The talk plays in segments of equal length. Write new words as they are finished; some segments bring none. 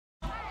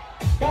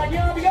Cả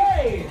nhà mình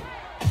ơi,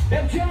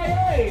 đẹp trai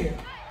ơi,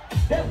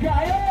 đẹp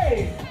gái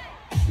ơi,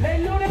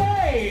 lên luôn em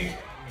ơi.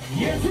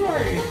 Yes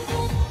right.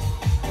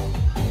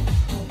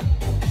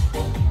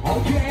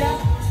 Ok á.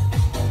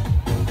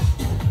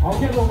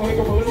 Ok, mọi người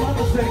cùng ơn mắt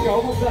một sân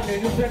khấu, một lần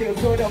đến một giai điệu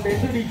sôi động đến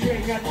từ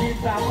DJ ngàn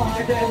 98 và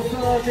 2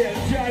 dancer đẹp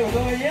trai của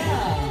tôi nhé.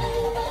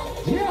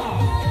 Yeah.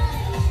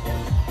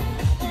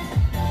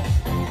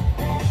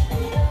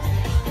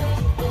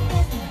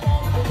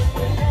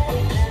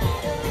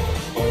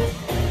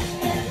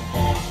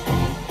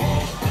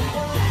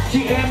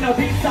 Chị em nào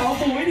thích 6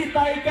 múi thì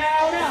tay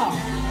cao nào.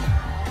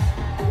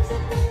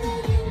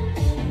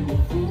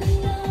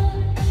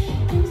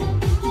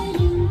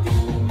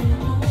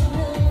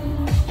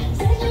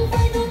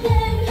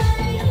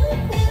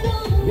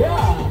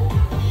 Yeah.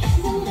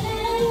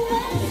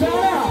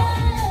 Sao nào?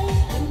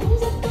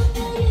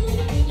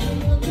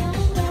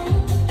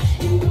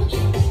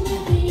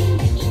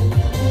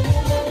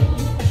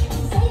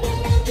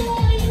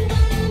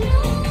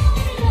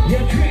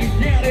 Yeah, drink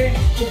daddy,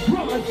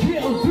 run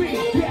till drink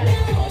daddy.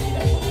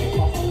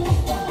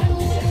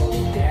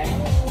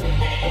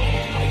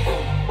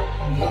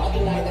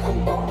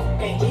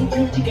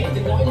 Chỉ kể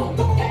từng nói lòng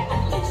tất cả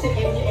anh lại xem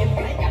em như em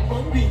gái cảm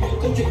ơn vì những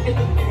câu chuyện em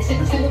từng trải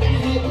sáng sáng cả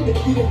hai có được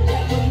đi đồng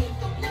chạm hơn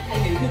hai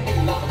người được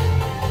tình lòng.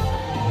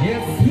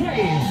 Yes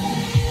please.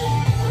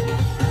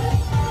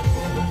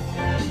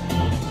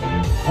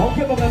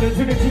 Ok, một lần nữa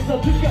xin được chúc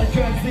mừng tất cả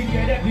cho anh xinh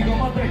gái đẹp vì có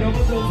mặt tại đâu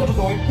bắt đầu sắp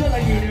tối rất là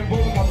nhiều niềm vui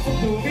và cảm xúc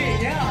thú vị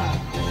nhá.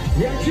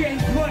 Yeah,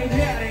 change right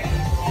there.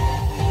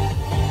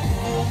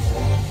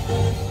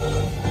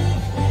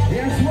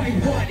 Yes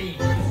right buddy.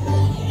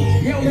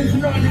 Yo,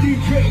 listen on the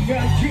DJ,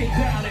 got shit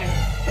down there.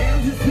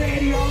 And just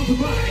steady on the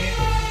money.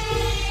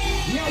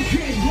 Yo,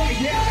 shit right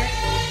there.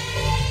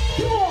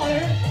 Come on,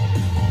 eh?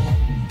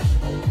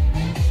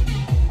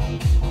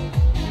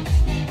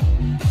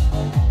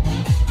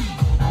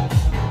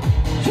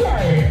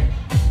 Sure.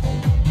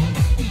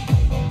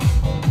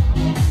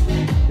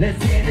 Let's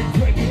get it,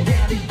 break it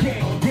down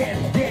again, dead.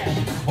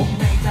 Hôm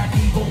nay ta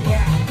đi vô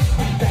vào,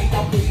 anh tay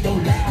tao đi đâu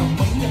lao.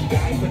 Mấy em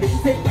gái mà đứng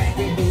xếp bàn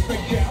để được tay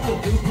cháo rồi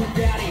đưa thương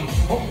ra đi.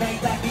 Hôm nay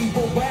ta đi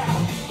vô vào,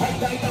 anh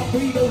tay tao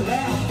đi đâu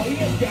lao. Mấy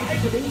em gái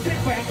mà đứng xếp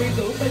bàn để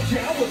được tay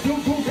cháo rồi đưa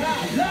thương ra.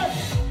 Let's.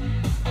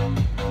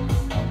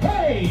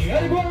 Hey,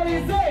 anybody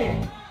say?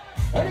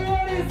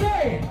 Anybody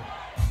say?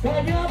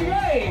 Cả nhà mình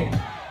ơi,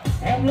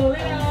 em lùi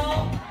thế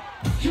nào?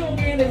 Chưa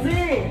nghe được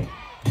gì?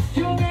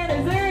 Chưa nghe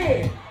được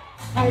gì?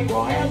 Hay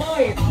quá em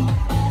ơi.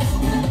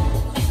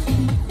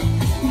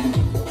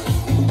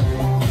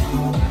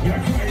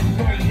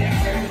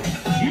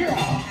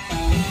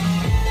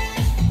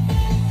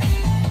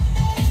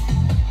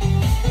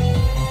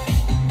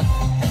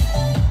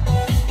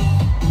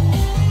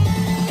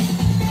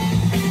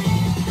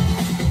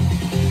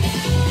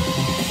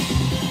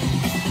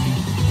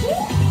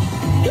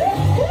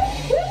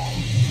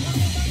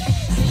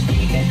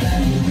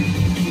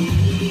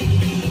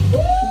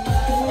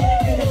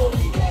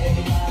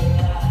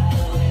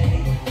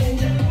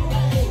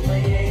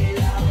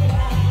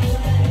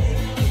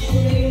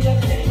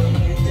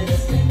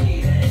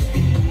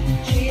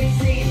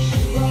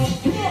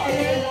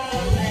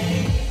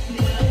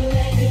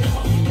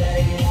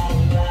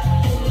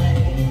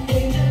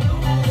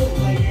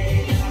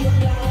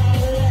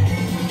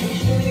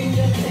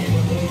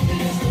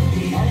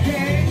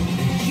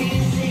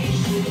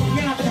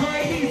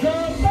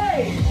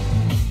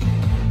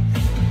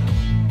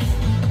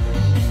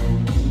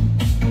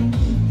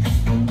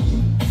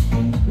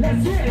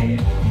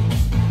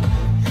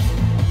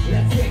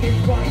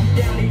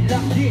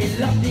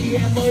 Love đi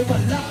em ơi mà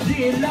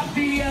love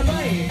đi em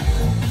ơi.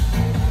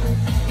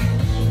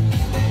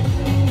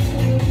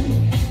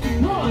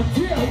 One,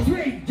 two,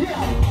 three,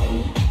 down.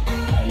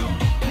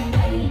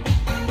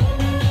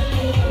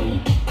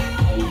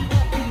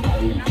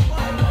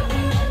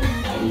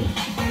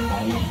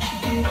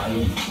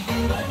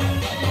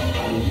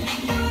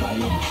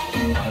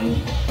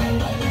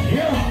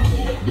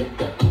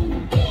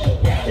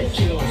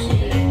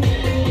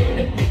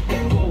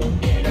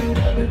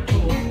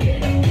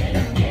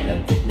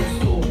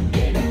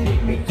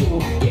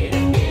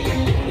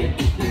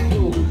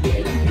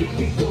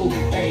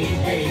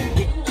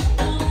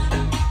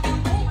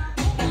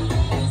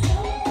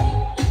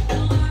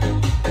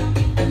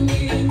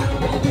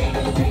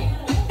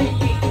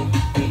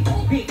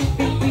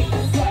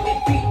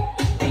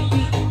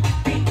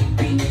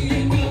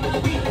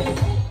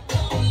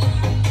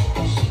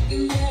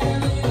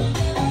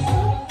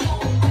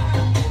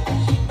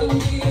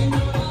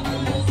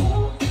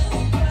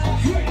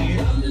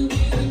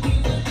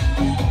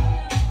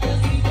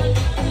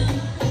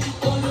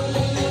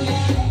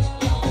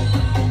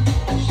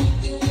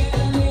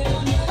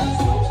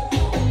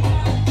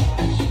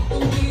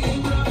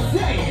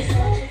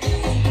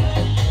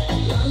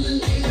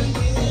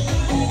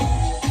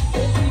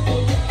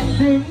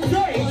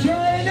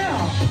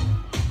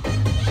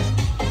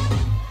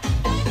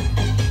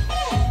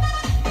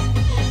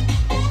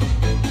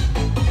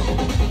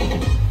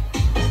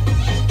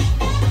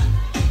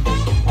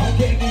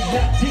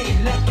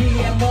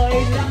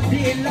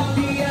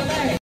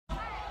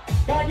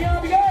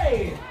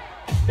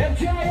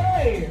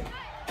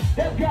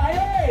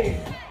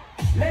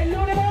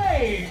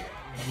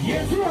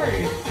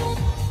 three.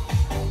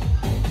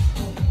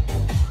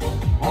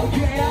 Ok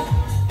á.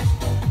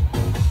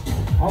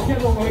 Ok,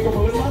 mọi người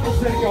cùng ơn mắt một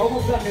sân khấu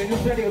một lần để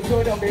chúng ta đều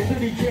sôi động đến từ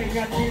DJ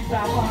ngàn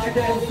 982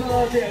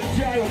 dancer để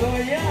chơi của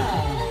tôi nhé.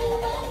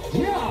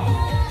 Yeah.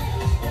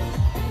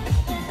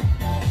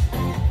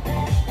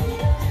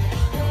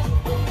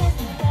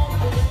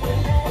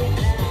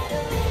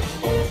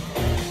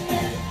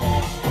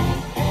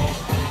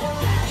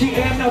 Chị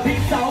em nào thích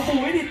 6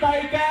 múi thì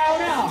tay cao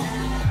nào.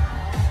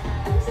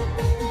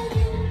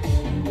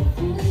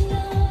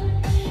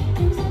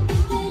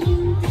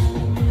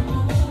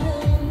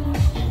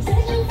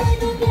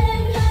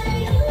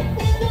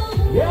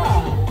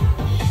 Yeah.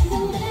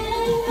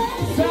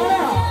 Sao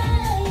nào?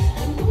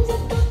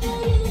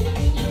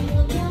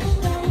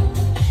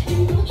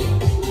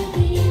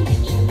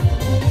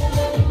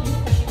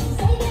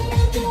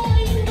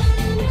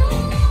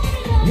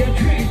 Yeah,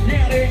 drink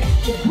now đi.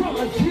 Run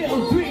until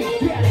we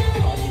get it.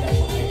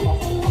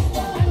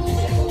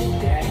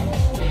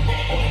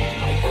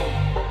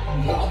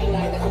 Rõ tương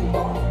lai ta không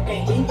có,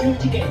 càng chiến chưa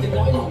chỉ kèm từng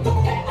nói lòng tất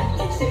cả anh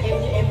chỉ xem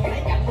em như em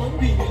gái cảm hứng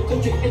vì những câu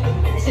chuyện em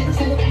từng sẽ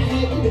sang cả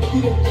hai cũng được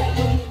quy định ra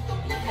hơn.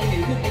 Anh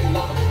hiểu được điều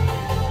đó.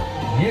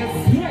 Yes,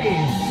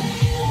 please.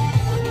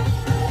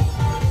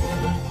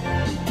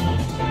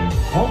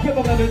 Ok,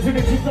 một lần nữa xin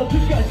được chúc tất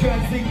cả cho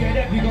anh xinh gái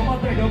đẹp vì có mặt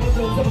tại đâu bất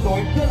ngờ sắp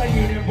tối rất là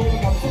nhiều niềm vui và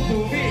cảm xúc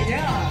thú vị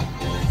nhá.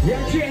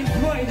 Yeah, change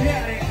right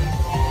there.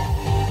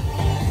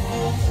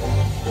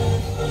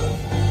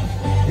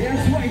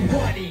 That's right,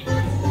 buddy.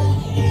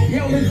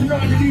 Yo, listen on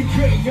the DJ,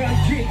 got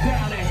shit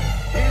down there.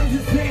 And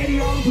just steady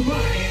on the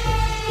money.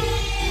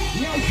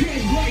 Yo,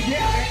 change right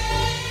there.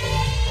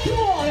 Come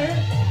on, eh?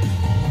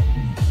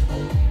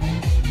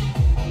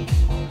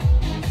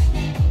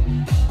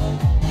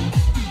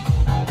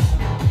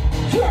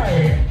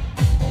 Sure.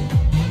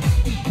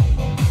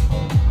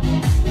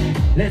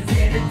 Let's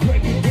get it,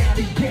 break it down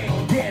again,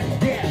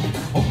 dance.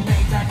 Hôm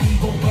nay ta đi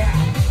vô vào,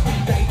 bàn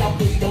tay tao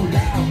đi đâu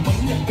lao. Mấy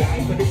em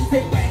gái mà đứng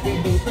xếp bàn để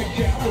đưa tay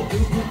cháo đầu tư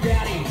của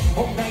daddy.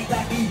 Hôm nay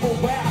ta đi vô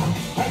vào,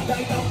 bàn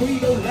tay tao đi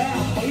đâu lao.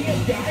 Mấy em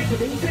gái mà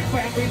đứng xếp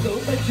bàn để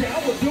đưa tay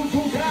cháo đầu tư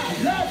của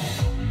daddy. Let's.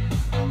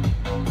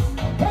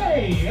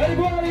 Hey,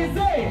 everybody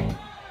say,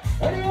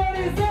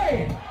 everybody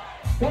say.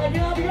 Cả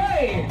nhà đi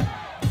đây.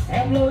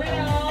 Em lùi thế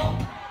nào?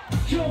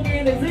 Chưa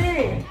nghe thấy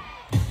gì?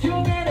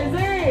 Chưa nghe thấy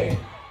gì?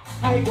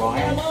 Hay quá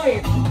em ơi.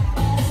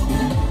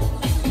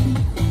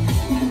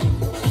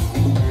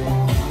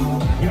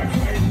 You're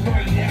trying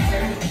right now.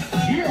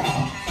 Yeah.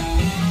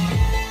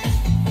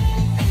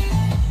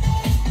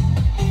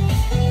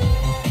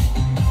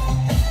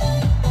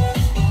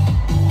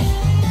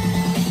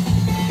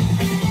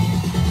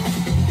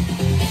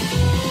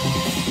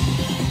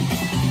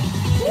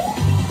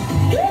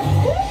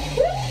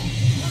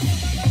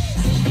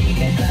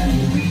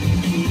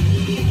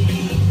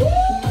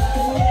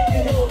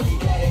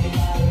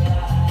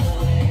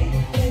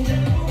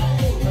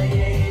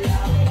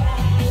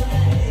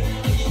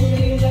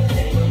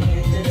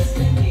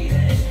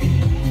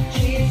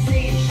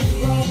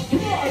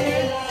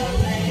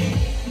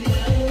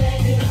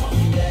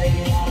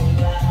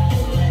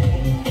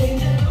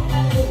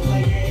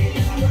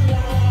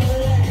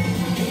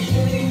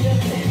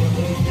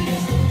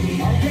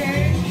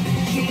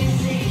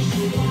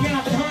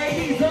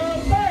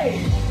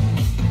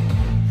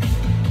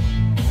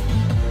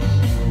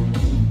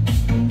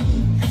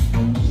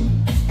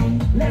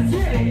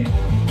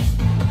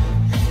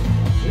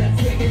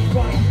 Let's take it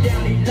right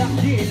down.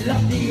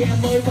 Love đi em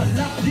ơi, và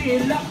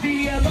love đi